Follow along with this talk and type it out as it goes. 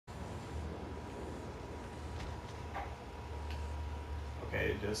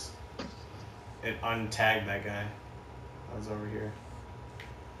Okay, it untagged that guy. I was over here.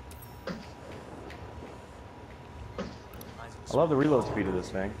 I love the reload speed of this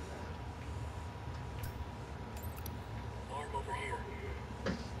thing. Alarm over here.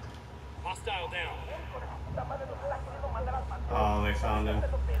 Hostile down. Oh, they found him. We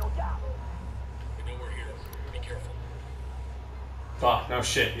know we're here. Be careful. Fuck, no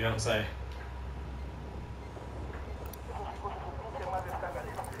shit, you don't say.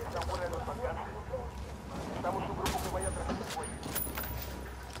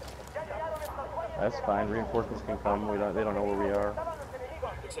 That's fine. Reinforcements can come. They don't know where we are.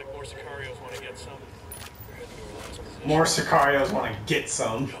 Looks like more Sicarios want to get some. They're heading to our last position. More Sicarios want to get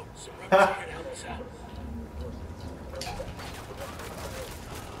some. Yo, some rebels are here to help us out.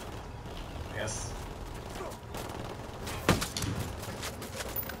 Yes.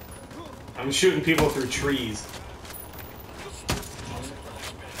 I'm shooting people through trees.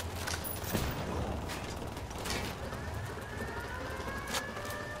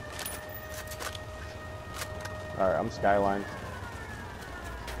 Alright, I'm Skyline.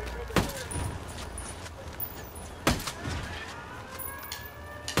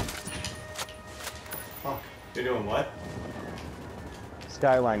 Fuck. You're doing what?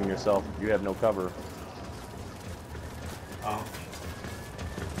 Skylining yourself. You have no cover. Oh.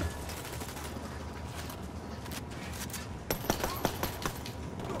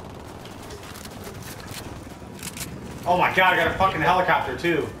 Oh my god, I got a fucking helicopter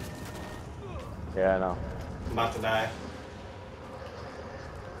too. Yeah, I know. I'm about to die.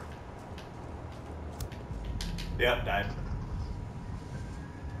 Yep, died.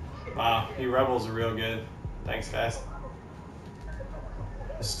 Wow, you rebels are real good. Thanks, guys.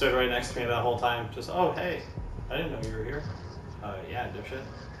 Just stood right next to me that whole time. Just, oh, hey. I didn't know you were here. Yeah, dipshit.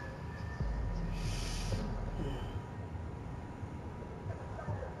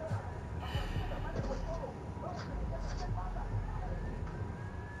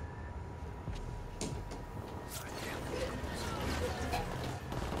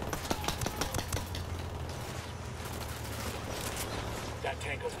 That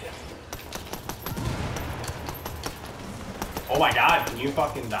tango's down. Oh my god, can you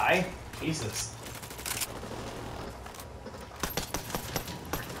fucking die? Jesus.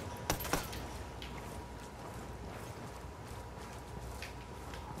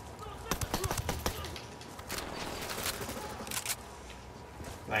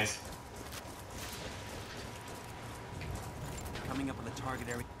 Nice. Coming up on the target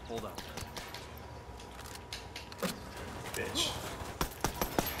area. Hold up. Bitch.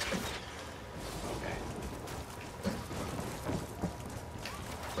 Okay.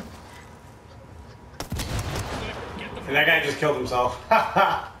 And that guy just killed himself.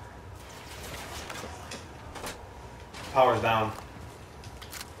 Power's down.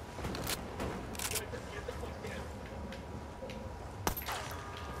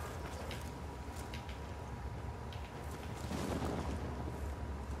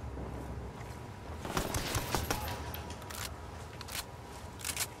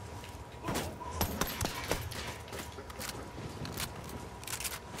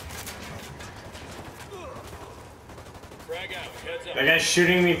 Frag out. Heads up. That guy's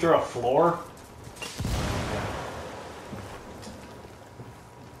shooting me through a floor?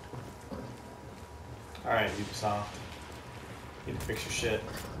 Alright, Ubisoft. Need to fix your shit.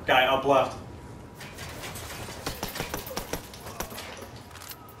 Guy up left.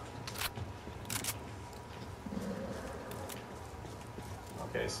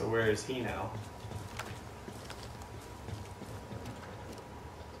 Okay, so where is he now?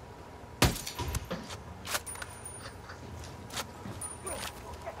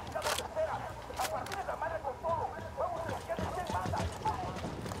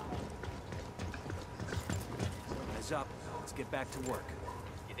 Eyes up. Let's get back to work.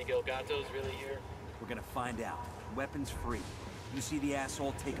 You think El Gato's really here? We're gonna find out. Weapons free. You see the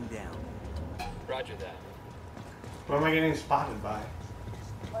asshole, take him down. Roger that. What am I getting spotted by?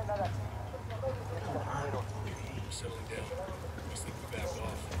 Settling down. I think we back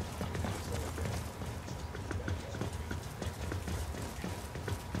off.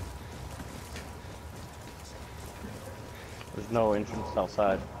 There's no entrance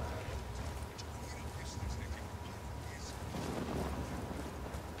outside.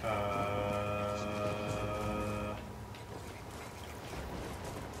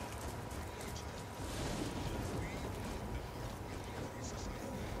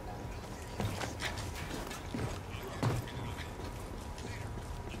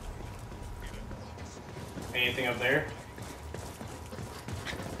 Anything up there?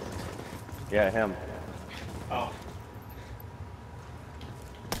 Yeah, him. Oh.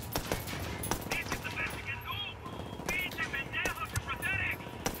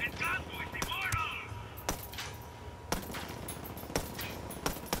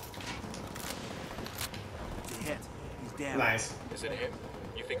 down. Nice. Is it him?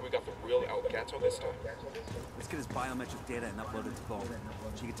 You think we got the real El Gato this time? Let's get his biometric data and upload it to Bowman.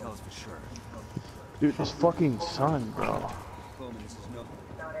 She can tell us for sure. Dude, this fucking sun, bro. Bowman, this is no.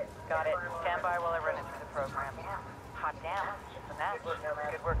 Got it. Stand by while I run it through the program. Hot damn. It's a match.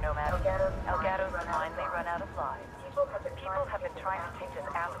 Good work, Nomad. El Gato's finally run out of lives. People have been trying to take this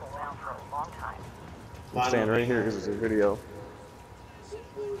asshole down for a long time. I'm standing right here because it's a video.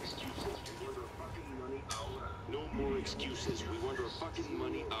 No more excuses. We want our fucking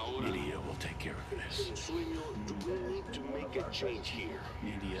money ahora. Nidia will take care of this. Sueño, do we need to make a change here?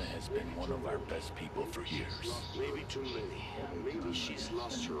 Nidia has been one of our best people for years. Maybe too many. Maybe she's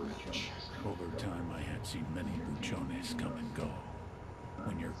lost her edge. Over time, I had seen many buchones come and go.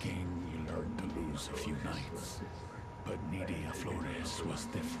 When you're king, you learn to lose a few knights. But Nidia Flores was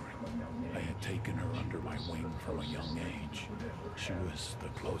different. I had taken her under my wing from a young age. She was the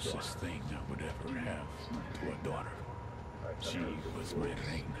closest thing I would ever have to a daughter. She was my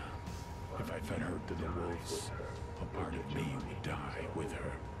reina. If I fed her to the wolves, a part of me would die with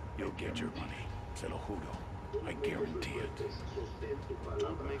her. You'll get your money, se lo juro. I guarantee it.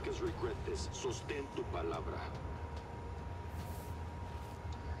 Don't make us regret this. Sostén tu palabra.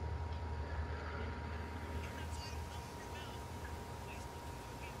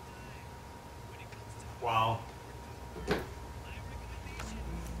 Wow.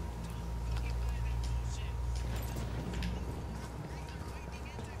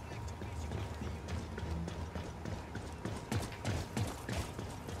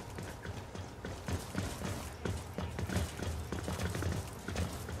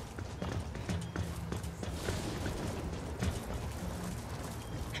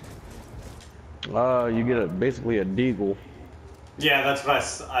 You get basically a deagle. Yeah, that's what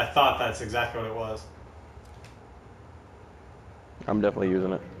I thought. That's exactly what it was. I'm definitely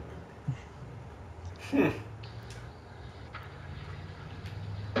using it.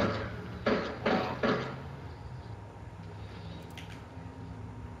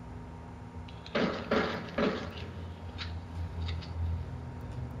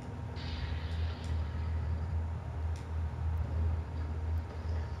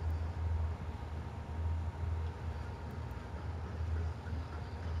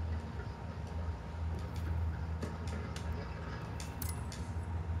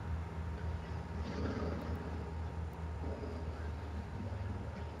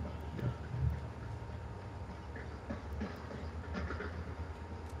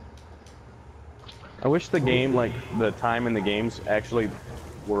 I wish the game, like, the time in the games actually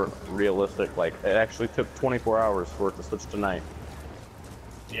were realistic. Like, it actually took 24 hours for it to switch to night.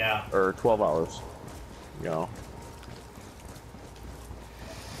 Yeah. Or 12 hours, you know.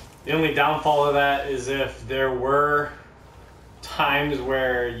 The only downfall of that is if there were times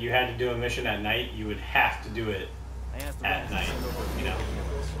where you had to do a mission at night, you would have to do it at night, you know.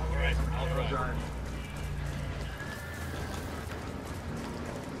 Alright, I'll drive.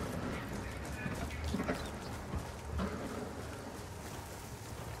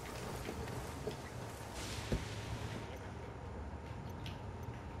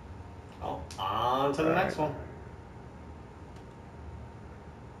 Well, on to the next one.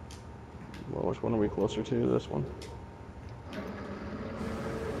 Well, which one are we closer to? This one?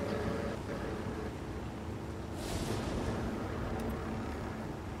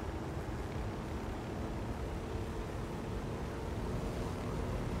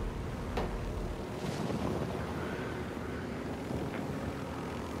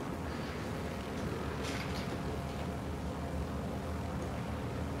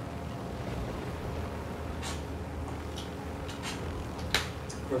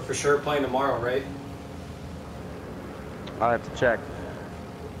 We're for sure playing tomorrow, right? I have to check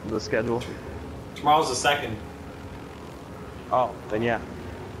the schedule. Tomorrow's the 2nd. Oh, then yeah.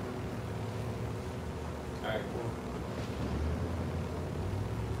 Alright, cool.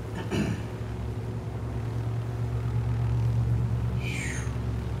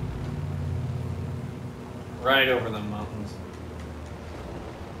 Right over the mountains.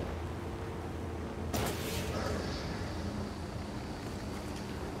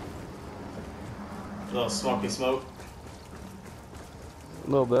 A little smoky smoke. A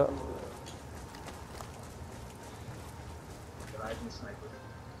little bit.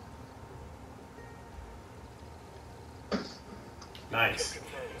 Nice.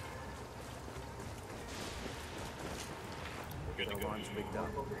 Good to go.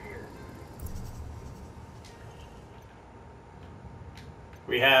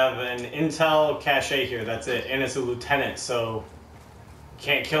 We have an intel cache here, that's it, and it's a lieutenant, so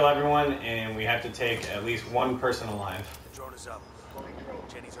can't kill everyone, and we have to take at least one person alive. The drone is up.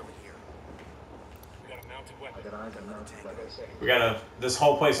 Jenny's over here. got a mounted weapon. We gotta. This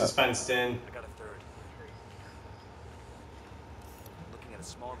whole place is fenced in. I got a third. Looking at a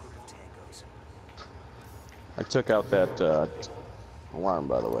small group of tangos. I took out that alarm,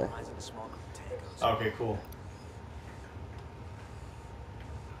 by the way. Eyes on a small group of tangos. Okay, cool.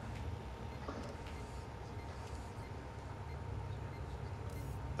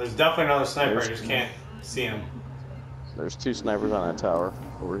 There's definitely another sniper. I just can't see him. There's 2 snipers on that tower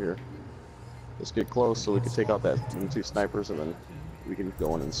over here. Let's get close so we can take out that 2 snipers, and then we can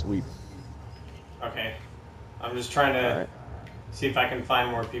go in and sweep. Okay. I'm just trying to Alright. see if I can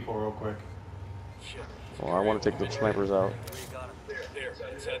find more people real quick. Shit. Well, I want to take the snipers out. There,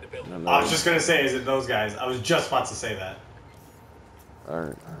 inside the building. And I was just gonna say, is it those guys? I was just about to say that.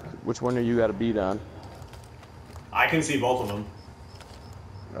 Alright. Which one are you got a beat on? I can see both of them.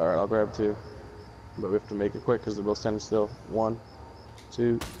 Alright, I'll grab 2. But we have to make it quick because they're both standing still. 1,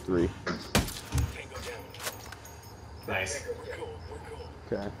 2, 3. Tango down. Nice. We're cool. We're cool.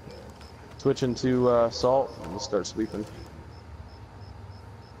 Okay. Switch into salt and we'll start sweeping.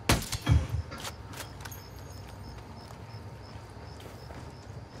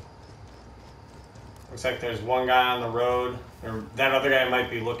 Looks like there's one guy on the road. Or that other guy might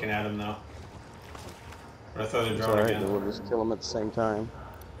be looking at him though. Or throw the It's drone alright, again. then we'll just kill them at the same time.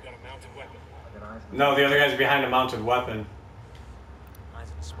 We got a mounted weapon. No, the other guy's behind a mounted weapon. Eyes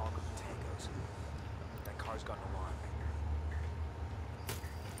on a small group of tangos. That car's got an alarm.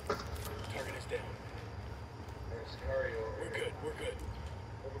 Target is down. We're good. We're good.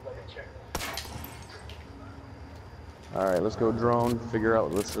 Alright, let's go drone, figure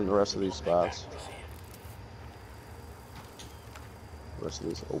out what's in the rest of these spots. We see it. The rest of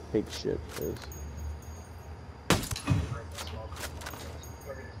this opaque shit is.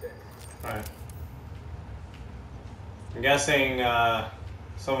 Alright. I'm guessing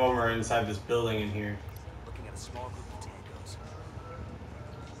some of them are inside this building in here. Looking at a small group of tangos.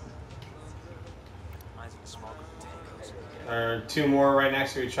 Eyes on a small group of tangos. There are 2 more right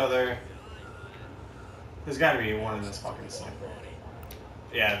next to each other. There's gotta be one in this fucking sniper.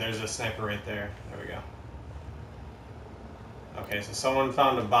 Yeah, there's a sniper right there. There we go. Okay, so someone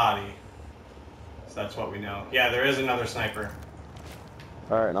found a body. So that's what we know. Yeah, there is another sniper.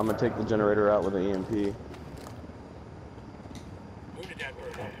 Alright, I'm gonna take the generator out with an EMP. Wounded that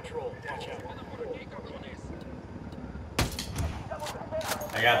bird on patrol. Watch out.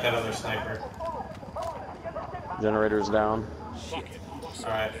 I got that other sniper. Generator's down. Fuck it.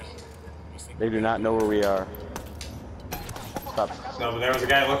 Alright. They do not know where we are. Stop. No, but there was a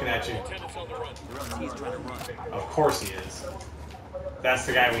guy looking at you. Lieutenant's on the run. He's trying to run. Of course he is. That's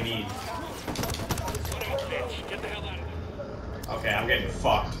the guy we need. Son of a bitch. Get the hell out of there. Okay, I'm getting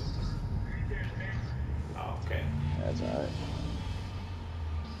fucked. Oh, okay. That's alright.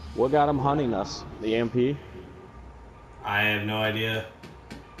 What got him hunting us? The EMP? I have no idea.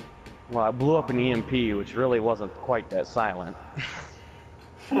 Well, I blew up an EMP, which really wasn't quite that silent.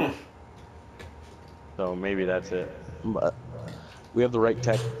 So maybe that's it. But we have the right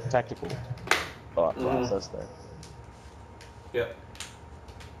tactical thought process there. Yep.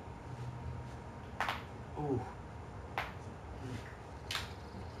 Ooh.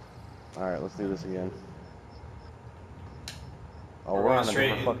 Alright, let's do this again. Oh, We're we're going on the straight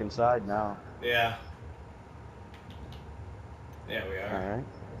different in. fucking side now. Yeah. Yeah, we are. Alright.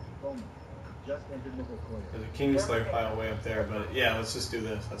 There's a Kingslayer file way up there, but yeah, let's just do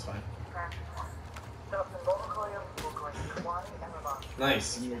this. That's fine.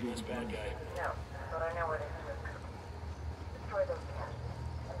 Nice. He's a bad guy. No, but I know where they live. Destroy those camps.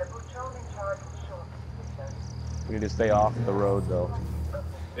 And the patrol in charge will show up. We need to stay off the road though.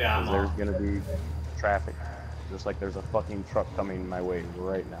 Yeah, I'm Because off. there's gonna be traffic. Just like there's a fucking truck coming my way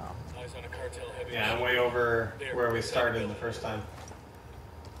right now. Eyes on a cartel heavy. Yeah, I'm way over where we started the first time.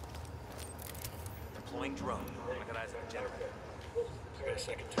 Deploying drone. I got eyes on a generator. I got a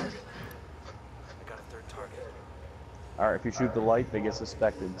second target. I got a third target. Alright, if you shoot the light, they get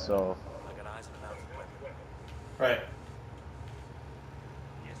suspected, so... I got eyes on a mounted weapon. Right.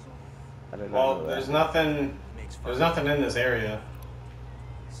 I didn't Well, know that. there's nothing. Makes There's fire. nothing in this area.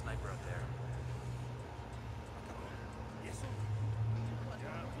 Sniper out there.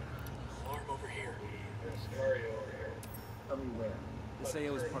 Alarm over here. This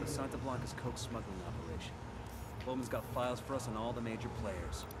AO is part of Santa Blanca's coke smuggling operation. Bowman's got files for us on all the major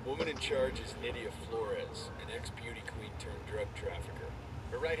players. Woman in charge is Nydia Flores, an ex-beauty queen turned drug trafficker.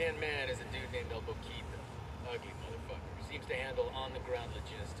 Her right-hand man is a dude named El Boquita. Ugly motherfucker. Seems to handle on-the-ground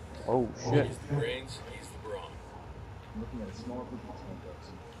logistics. Oh, shit. He's the brains, he's the brawn. Looking at a small group of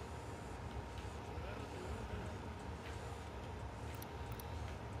tangos.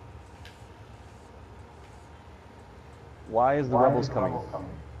 Why is the rebels coming?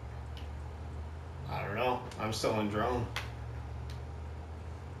 I don't know. I'm still in drone.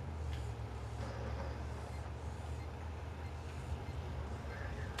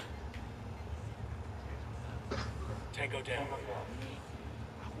 Tango down.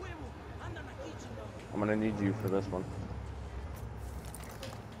 I'm gonna need you for this one.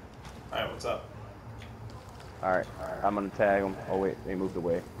 Alright, what's up? Alright, I'm gonna tag them. Oh wait, they moved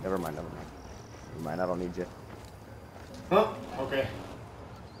away. Never mind, never mind. Never mind, I don't need you. Oh, okay.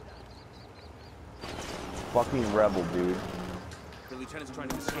 Fucking rebel, dude. The lieutenant's trying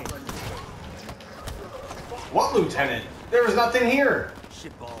to escape. What lieutenant? There was nothing here.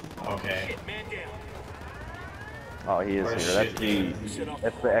 Shitball. Okay. Man down. Oh, he is Or here. shit,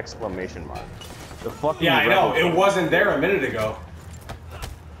 That's the exclamation mark. The fucking Yeah, I know. rebel. It wasn't there a minute ago.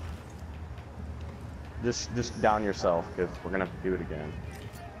 Just down yourself, because we're gonna have to do it again.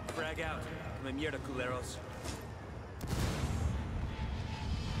 Frag out. Come mierda, culeros.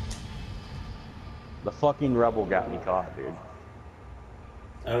 The fucking rebel got me caught, dude.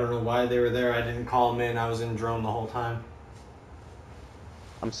 I don't know why they were there. I didn't call them in. I was in drone the whole time.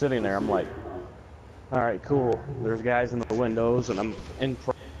 I'm sitting there, I'm like, alright, cool. There's guys in the windows, and I'm in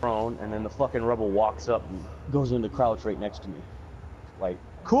prone, and then the fucking rebel walks up and goes into crouch right next to me. Like,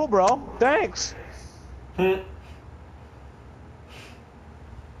 cool, bro. Thanks.